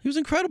player. He was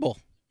incredible.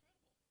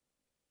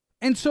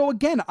 And so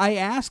again, I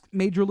ask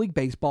Major League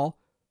Baseball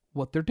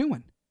what they're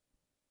doing.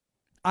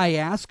 I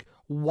ask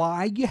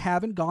why you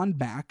haven't gone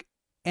back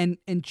and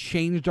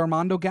changed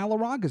Armando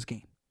Galarraga's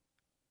game.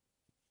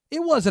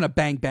 It wasn't a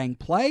bang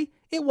play.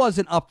 It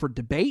wasn't up for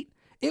debate.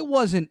 There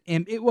wasn't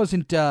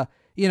a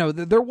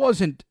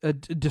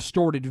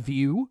distorted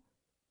view.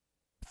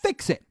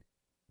 Fix it.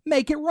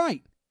 Make it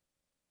right.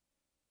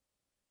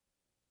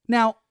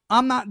 Now,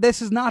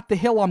 this is not the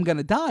hill I'm going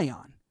to die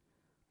on.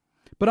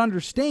 But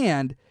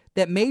understand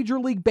that Major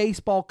League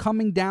Baseball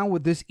coming down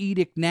with this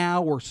edict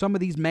now, or some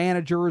of these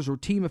managers or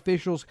team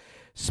officials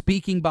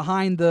speaking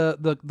behind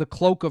the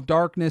cloak of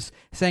darkness,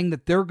 saying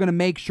that they're going to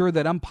make sure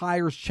that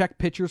umpires check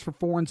pitchers for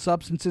foreign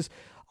substances,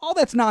 all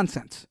that's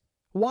nonsense.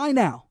 Why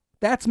now?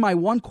 That's my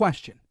one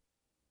question.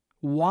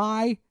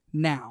 Why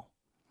now?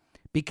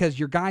 Because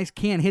your guys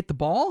can't hit the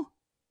ball?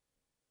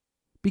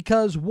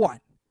 Because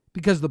what?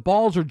 Because the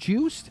balls are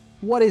juiced?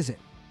 What is it?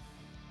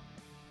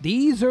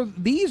 These are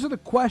the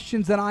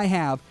questions that I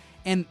have,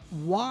 and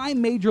why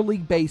Major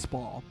League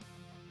Baseball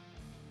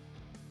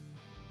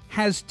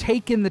has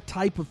taken the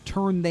type of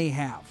turn they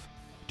have.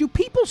 Do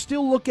people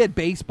still look at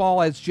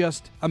baseball as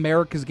just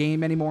America's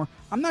game anymore?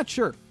 I'm not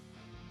sure.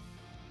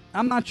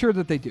 I'm not sure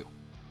that they do.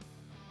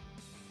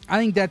 I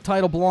think that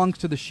title belongs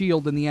to the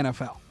Shield in the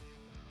NFL.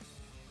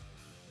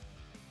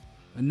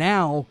 And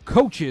now,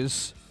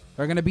 coaches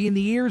are going to be in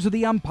the ears of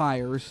the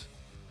umpires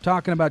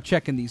talking about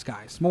checking these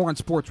guys. More on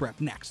Sports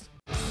Wrap next.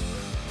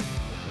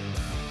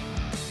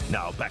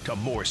 Now back to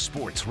more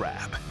Sports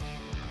Wrap.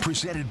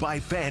 Presented by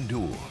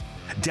FanDuel.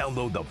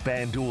 Download the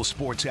FanDuel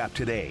Sports app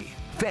today.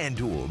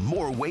 FanDuel,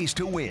 more ways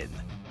to win.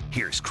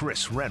 Here's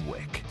Chris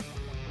Renwick.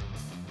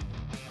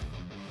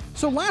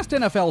 So last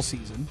NFL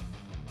season,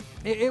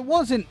 it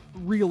wasn't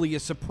really a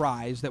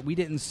surprise that we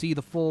didn't see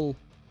the full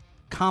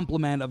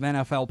complement of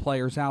NFL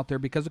players out there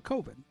because of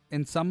COVID.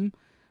 And some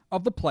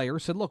of the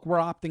players said, look, we're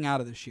opting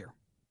out of this year.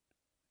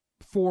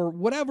 For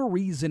whatever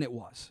reason it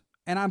was.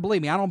 And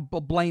believe me, I don't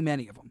blame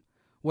any of them.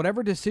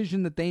 Whatever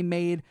decision that they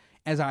made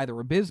as either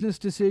a business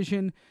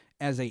decision,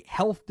 as a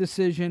health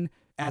decision,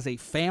 as a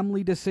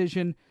family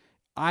decision,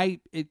 I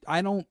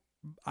don't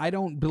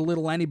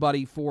belittle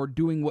anybody for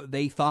doing what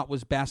they thought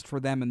was best for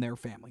them and their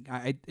family.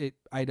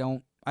 I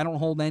don't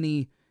hold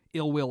any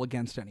ill will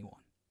against anyone.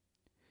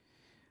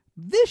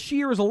 This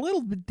year is a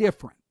little bit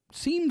different.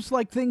 Seems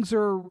like things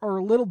are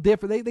a little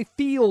different. They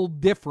feel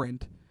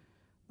different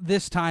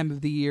this time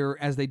of the year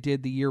as they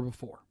did the year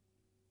before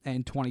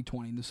in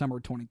 2020, in the summer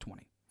of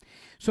 2020.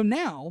 So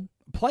now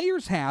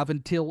players have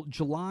until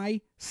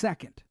July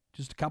 2nd,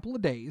 just a couple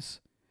of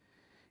days,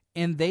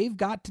 and they've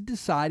got to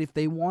decide if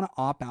they want to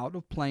opt out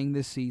of playing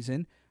this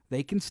season.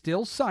 They can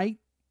still cite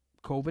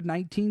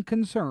COVID-19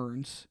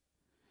 concerns,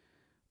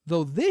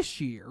 though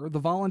this year the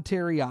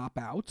voluntary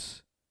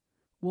opt-outs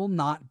will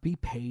not be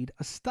paid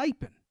a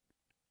stipend.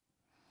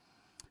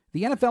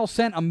 The NFL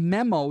sent a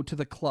memo to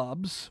the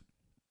clubs,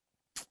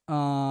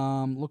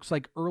 looks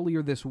like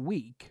earlier this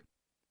week,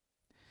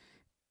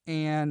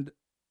 and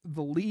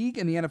the league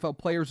and the NFL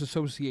Players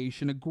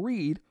Association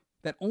agreed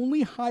that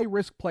only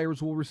high-risk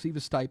players will receive a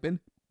stipend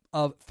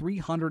of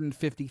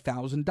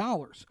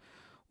 $350,000.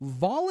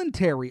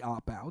 Voluntary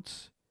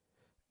opt-outs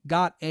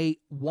got a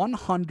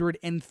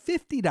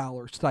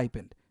 $150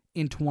 stipend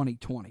in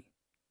 2020.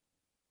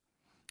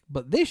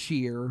 But this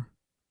year,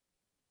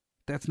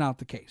 that's not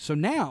the case. So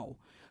now,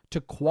 to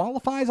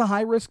qualify as a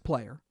high-risk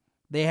player,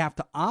 they have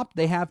to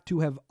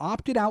have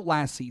opted out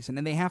last season,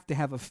 and they have to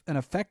have an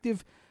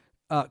effective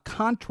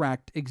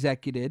contract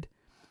executed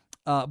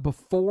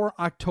before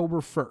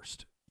October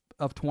 1st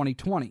of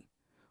 2020.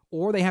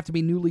 Or they have to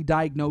be newly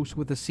diagnosed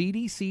with a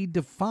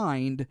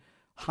CDC-defined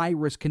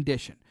high-risk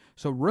condition.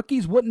 So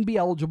rookies wouldn't be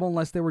eligible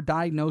unless they were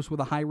diagnosed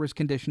with a high-risk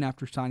condition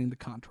after signing the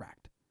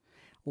contract.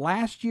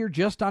 Last year,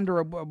 just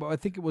under, I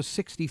think it was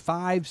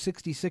 65,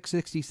 66,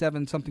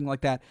 67, something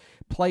like that,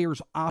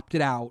 players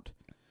opted out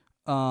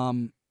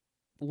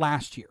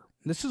last year.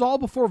 This is all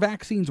before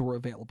vaccines were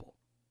available.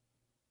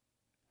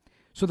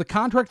 So the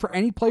contract for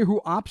any player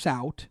who opts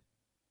out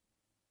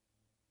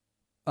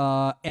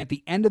at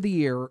the end of the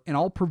year and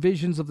all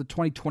provisions of the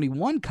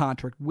 2021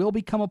 contract will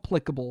become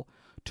applicable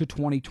to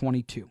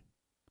 2022.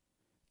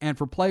 And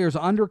for players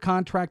under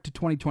contract to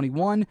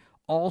 2021,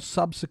 all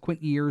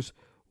subsequent years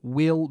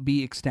will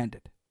be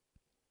extended.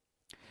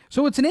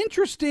 So it's an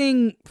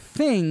interesting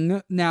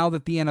thing now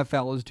that the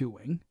NFL is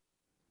doing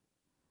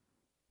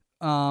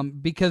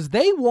because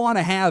they want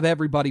to have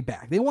everybody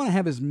back. They want to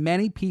have as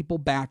many people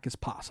back as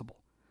possible.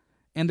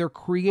 And they're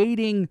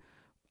creating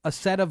a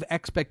set of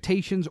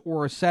expectations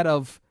or a set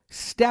of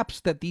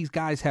steps that these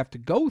guys have to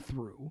go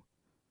through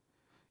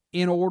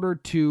in order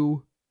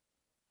to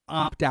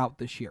opt out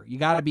this year. You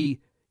got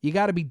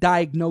to be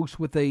diagnosed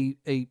with a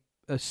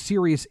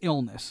serious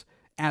illness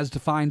as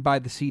defined by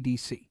the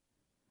CDC.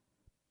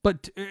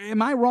 But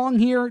am I wrong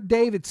here,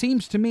 Dave? It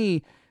seems to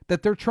me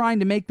that they're trying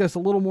to make this a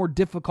little more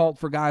difficult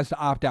for guys to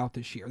opt out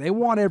this year. They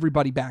want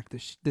everybody back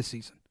this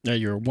season. No,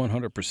 you're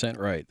 100%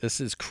 right.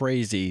 This is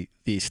crazy,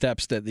 the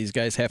steps that these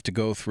guys have to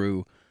go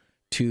through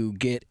to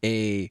get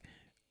a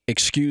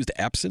excused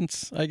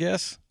absence, I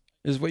guess,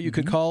 is what you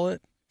could call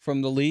it,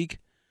 from the league,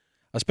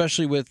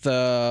 especially with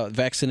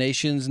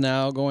vaccinations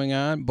now going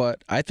on.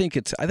 But I think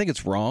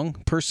it's wrong,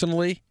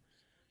 personally.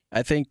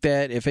 I think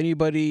that if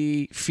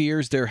anybody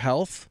fears their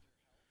health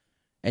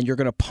and you're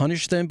going to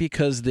punish them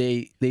because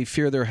they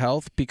fear their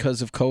health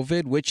because of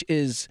COVID, which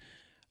is,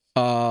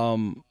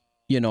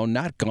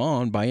 not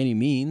gone by any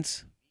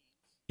means,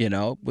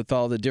 with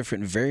all the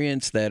different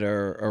variants that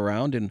are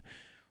around. And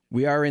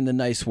we are in the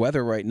nice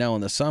weather right now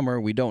in the summer.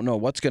 We don't know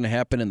what's going to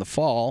happen in the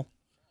fall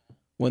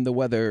when the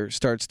weather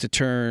starts to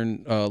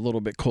turn a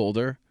little bit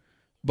colder.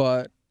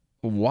 But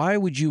why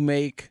would you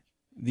make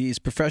these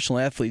professional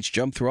athletes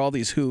jump through all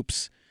these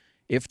hoops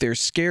if they're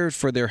scared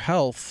for their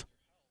health?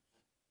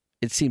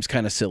 It seems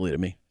kind of silly to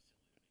me.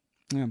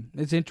 Yeah,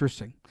 it's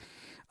interesting.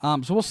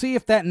 So we'll see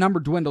if that number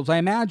dwindles. I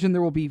imagine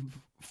there will be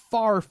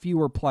far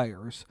fewer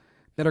players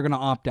that are going to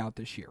opt out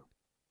this year.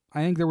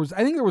 I think there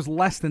was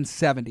less than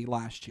 70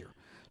 last year.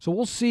 So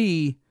we'll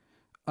see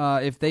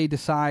if they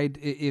decide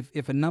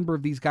if a number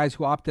of these guys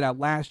who opted out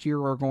last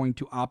year are going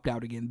to opt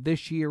out again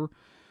this year,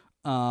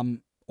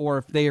 or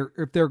if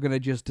they're going to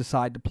just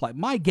decide to play.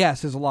 My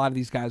guess is a lot of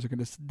these guys are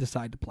going to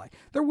decide to play.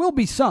 There will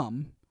be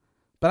some,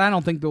 but I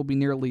don't think there'll be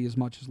nearly as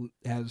much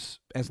as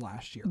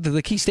last year.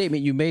 The key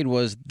statement you made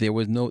was there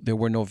were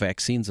no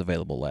vaccines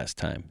available last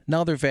time.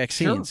 Now there are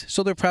vaccines, sure.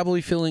 So they're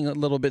probably feeling a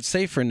little bit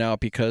safer now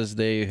because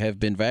they have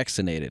been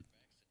vaccinated.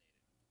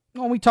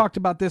 Well, we talked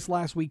about this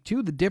last week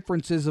too. The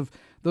differences of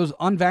those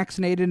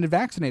unvaccinated and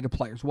vaccinated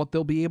players, what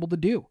they'll be able to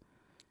do.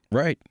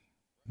 Right.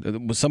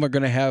 Some are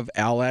going to have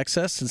AL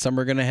access and some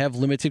are going to have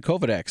limited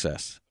COVID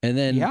access. And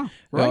then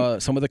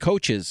some of the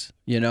coaches,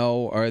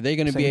 are they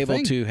going to be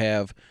able to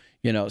have,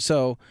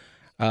 so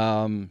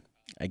I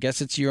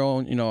guess it's your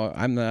own,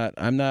 I'm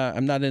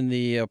not in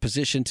the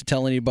position to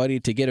tell anybody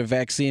to get a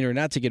vaccine or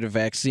not to get a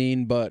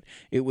vaccine, but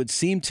it would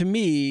seem to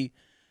me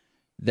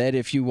that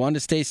if you want to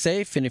stay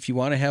safe and if you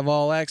want to have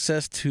all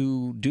access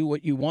to do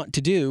what you want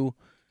to do,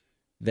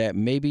 that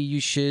maybe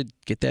you should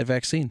get that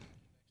vaccine.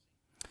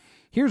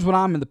 Here's what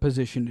I'm in the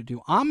position to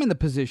do. I'm in the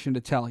position to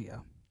tell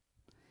you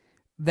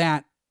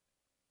that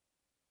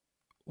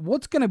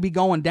what's going to be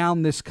going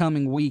down this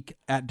coming week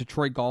at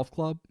Detroit Golf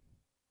Club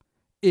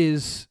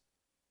is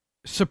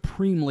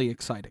supremely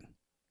exciting.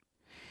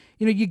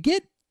 You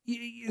get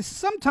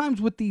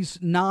sometimes with these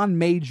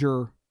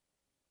non-major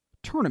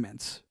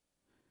tournaments,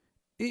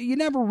 you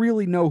never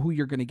really know who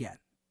you're going to get,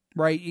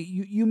 right?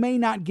 You may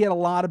not get a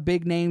lot of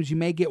big names. You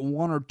may get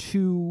one or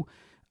two,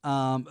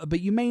 but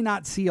you may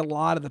not see a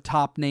lot of the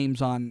top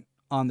names on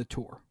the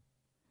tour.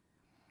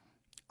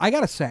 I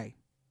got to say,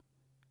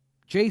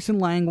 Jason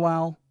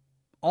Langwell,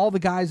 all the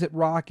guys at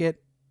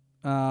Rocket,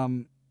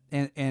 and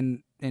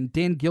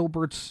Dan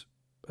Gilbert's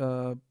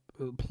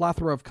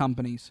plethora of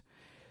companies,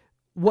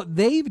 what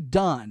they've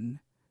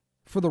done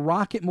for the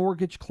Rocket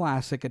Mortgage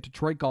Classic at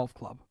Detroit Golf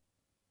Club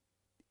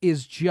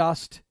is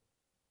just,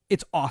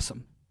 it's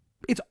awesome.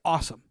 It's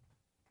awesome.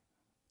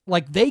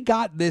 Like, they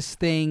got this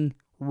thing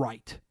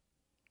right.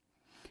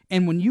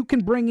 And when you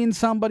can bring in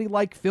somebody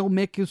like Phil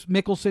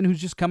Mickelson, who's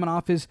just coming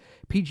off his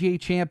PGA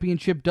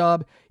Championship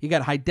dub, you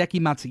got Hideki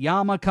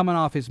Matsuyama coming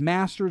off his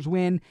Masters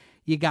win,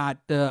 you got,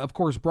 of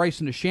course,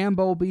 Bryson DeChambeau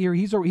will be here.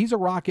 He's a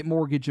Rocket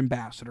Mortgage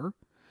ambassador.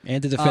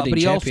 And the defending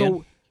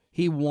champion.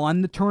 He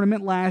won the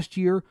tournament last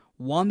year,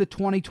 won the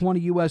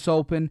 2020 U.S.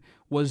 Open,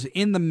 was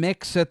in the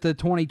mix at the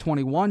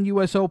 2021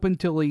 U.S. Open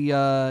till he,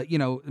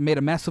 made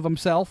a mess of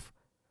himself.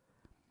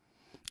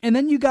 And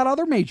then you got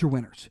other major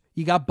winners.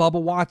 You got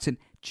Bubba Watson,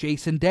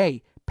 Jason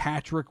Day,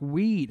 Patrick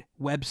Reed,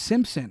 Webb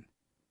Simpson,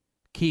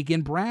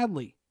 Keegan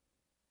Bradley,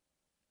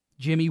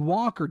 Jimmy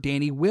Walker,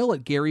 Danny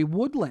Willett, Gary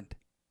Woodland.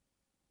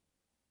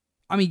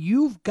 I mean,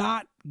 you've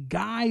got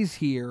guys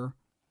here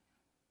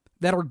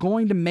that are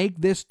going to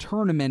make this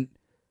tournament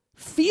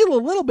feel a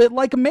little bit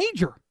like a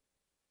major.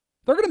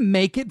 They're going to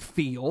make it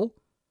feel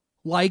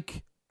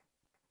like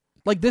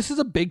this is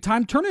a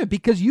big-time tournament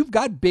because you've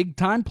got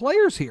big-time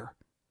players here.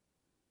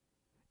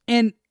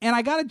 And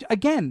I got to,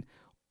 again,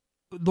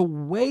 the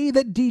way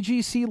that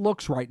DGC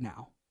looks right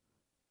now,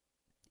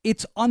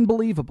 it's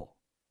unbelievable.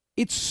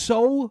 It's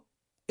so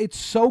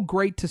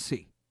great to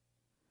see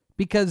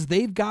because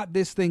they've got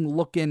this thing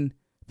looking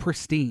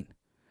pristine.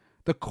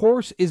 The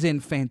course is in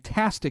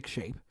fantastic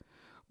shape.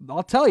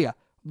 I'll tell you,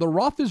 the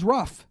rough is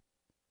rough.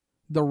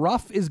 The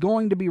rough is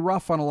going to be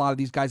rough on a lot of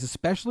these guys,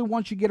 especially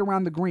once you get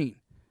around the green.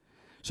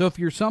 So if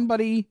you're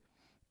somebody,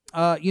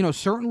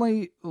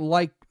 certainly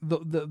like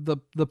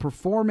the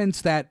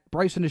performance that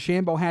Bryson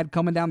DeChambeau had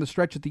coming down the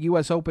stretch at the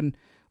U.S. Open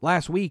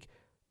last week,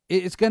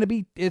 it's going to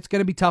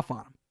be tough on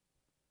him.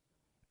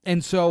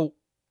 And so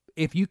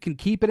if you can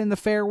keep it in the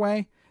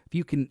fairway, if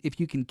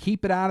you can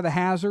keep it out of the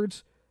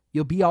hazards,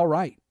 you'll be all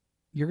right.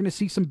 You're going to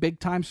see some big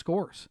time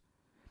scores.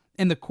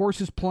 And the course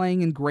is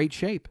playing in great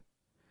shape.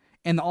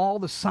 And all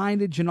the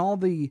signage and all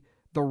the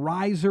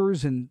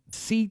risers and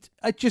seats,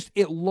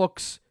 it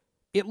looks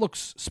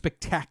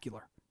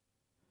spectacular.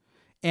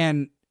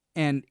 And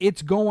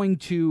it's going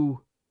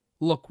to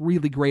look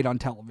really great on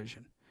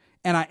television.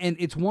 And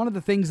it's one of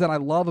the things that I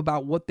love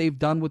about what they've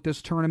done with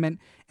this tournament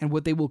and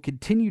what they will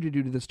continue to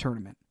do to this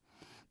tournament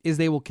is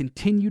they will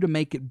continue to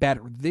make it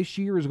better. This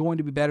year is going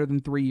to be better than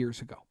 3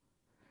 years ago.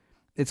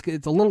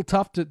 It's a little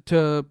tough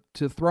to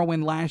throw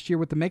in last year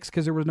with the mix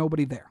because there was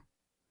nobody there.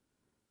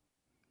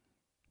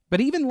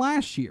 But even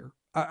last year,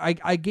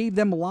 I gave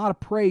them a lot of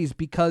praise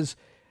because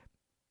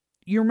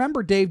you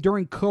remember, Dave,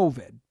 during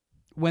COVID,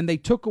 when they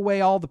took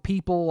away all the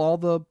people,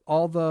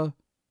 all the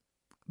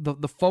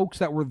folks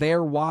that were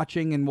there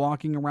watching and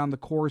walking around the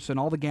course and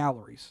all the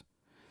galleries.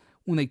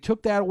 When they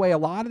took that away, a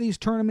lot of these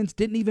tournaments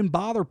didn't even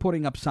bother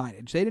putting up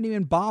signage. They didn't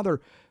even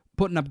bother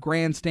putting up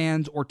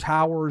grandstands or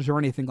towers or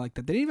anything like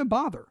that. They didn't even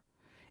bother.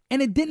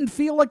 And it didn't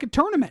feel like a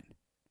tournament.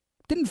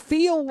 It didn't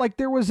feel like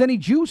there was any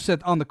juice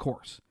on the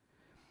course.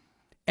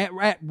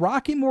 At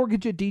Rocket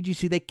Mortgage at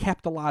DGC, they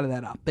kept a lot of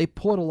that up. They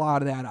put a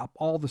lot of that up.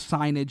 All the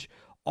signage,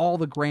 all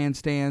the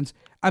grandstands.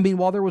 I mean,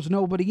 while there was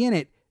nobody in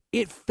it,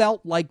 it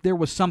felt like there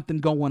was something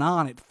going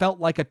on. It felt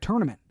like a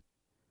tournament.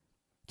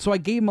 So I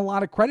gave them a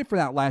lot of credit for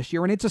that last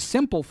year, and it's a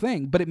simple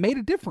thing, but it made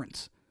a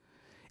difference.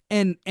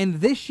 And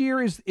this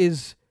year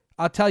is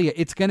I'll tell you,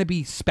 it's going to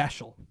be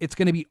special. It's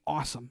going to be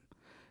awesome.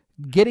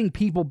 Getting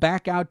people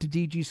back out to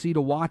DGC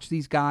to watch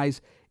these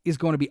guys is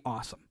going to be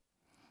awesome.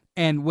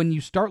 And when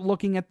you start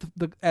looking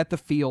at the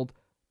field,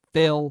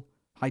 Phil,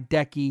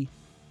 Hideki,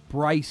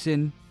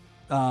 Bryson,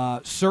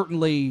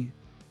 certainly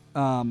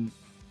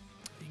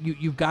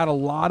you've got a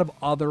lot of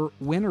other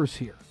winners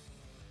here.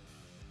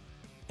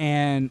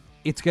 And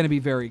it's going to be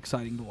very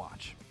exciting to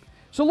watch.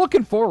 So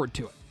looking forward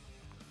to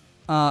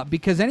it.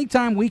 Because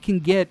anytime we can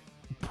get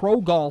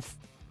pro golf,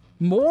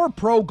 more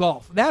pro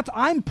golf.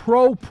 I'm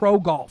pro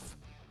golf.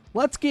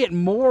 Let's get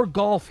more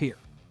golf here.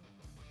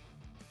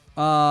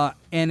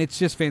 And it's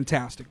just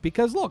fantastic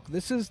because look,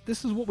 this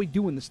is what we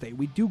do in the state.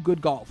 We do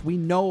good golf. We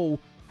know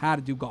how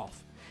to do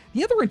golf.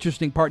 The other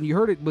interesting part, and you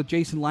heard it with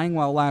Jason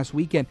Langwell last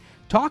weekend,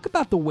 talk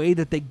about the way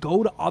that they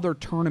go to other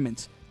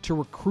tournaments to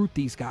recruit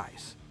these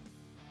guys.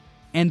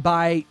 And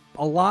by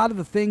a lot of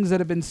the things that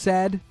have been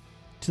said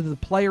to the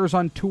players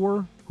on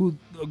tour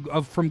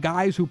from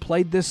guys who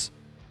played this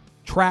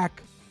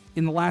track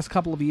in the last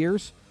couple of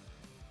years,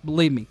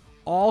 believe me,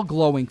 all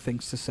glowing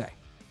things to say.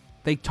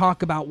 They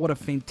talk about what a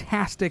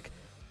fantastic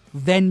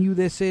venue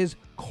this is,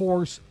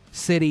 Course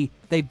City.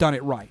 They've done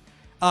it right.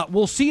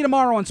 We'll see you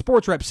tomorrow on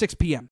Sports Wrap, 6 p.m.